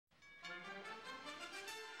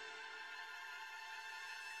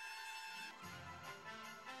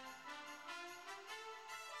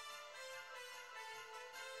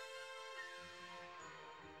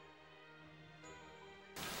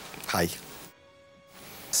Hi.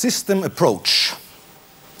 System approach.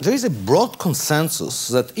 There is a broad consensus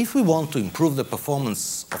that if we want to improve the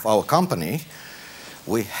performance of our company,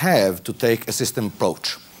 we have to take a system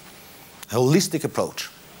approach, a holistic approach.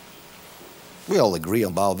 We all agree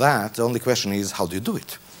about that. The only question is, how do you do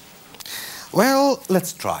it? Well,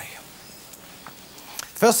 let's try.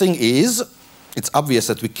 First thing is, it's obvious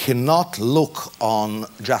that we cannot look on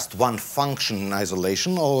just one function in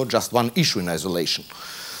isolation or just one issue in isolation.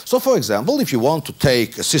 So, for example, if you want to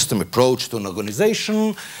take a system approach to an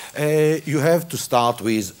organization, you have to start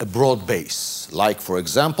with a broad base, like, for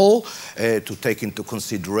example, to take into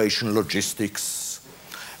consideration logistics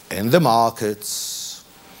and the markets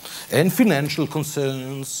and financial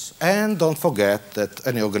concerns. And don't forget that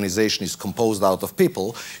any organization is composed out of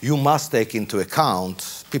people. You must take into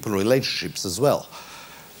account people relationships as well.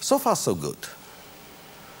 So far, so good.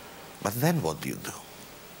 But then what do you do?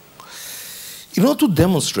 In order to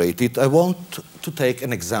demonstrate it, I want to take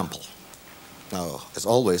an example. Now, as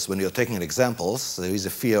always, when you're taking examples, there is a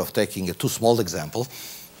fear of taking a too small example,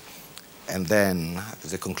 and then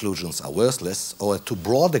the conclusions are worthless, or a too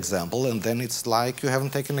broad example, and then it's like you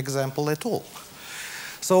haven't taken an example at all.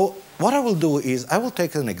 So what I will do is I will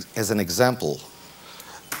take as an example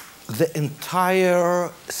the entire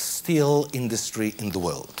steel industry in the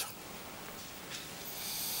world.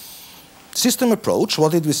 System approach,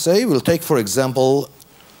 what did we say? We'll take, for example,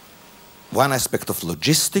 one aspect of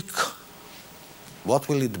logistic. What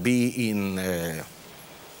will it be in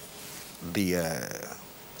the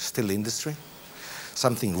steel industry?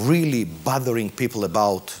 Something really bothering people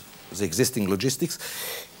about the existing logistics.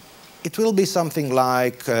 It will be something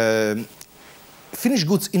like finished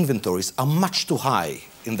goods inventories are much too high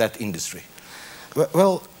in that industry.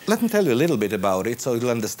 Well, let me tell you a little bit about it so you'll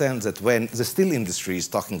understand that when the steel industry is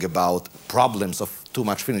talking about problems of too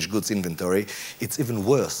much finished goods inventory, it's even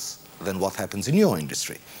worse than what happens in your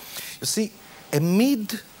industry. You see, a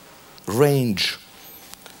mid-range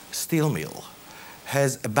steel mill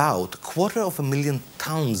has about 250,000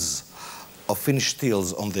 tons of finished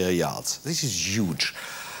steels on their yards. This is huge.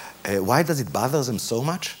 Why does it bother them so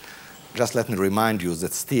much? Just let me remind you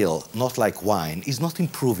that steel, not like wine, is not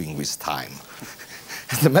improving with time.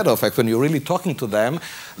 As a matter of fact, when you're really talking to them,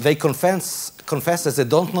 they confess that they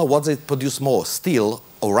don't know what they produce more, steel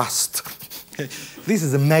or rust. This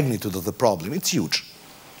is the magnitude of the problem. It's huge.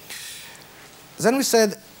 Then we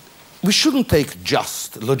said, we shouldn't take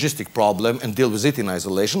just logistic problem and deal with it in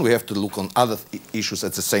isolation. We have to look on other issues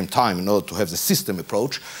at the same time in order to have the system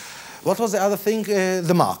approach. What was the other thing?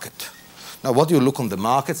 The market. Now, what do you look on the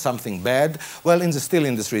market? Something bad? Well, in the steel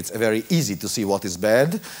industry, it's very easy to see what is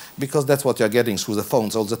bad because that's what you're getting through the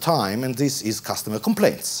phones all the time, and this is customer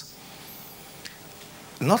complaints.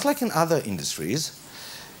 Not like in other industries,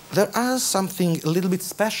 there is something a little bit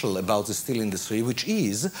special about the steel industry, which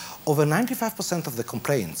is over 95% of the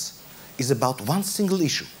complaints is about one single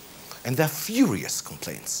issue, and they're furious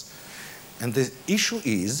complaints. And the issue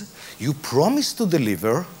is you promised to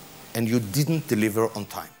deliver and you didn't deliver on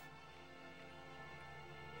time.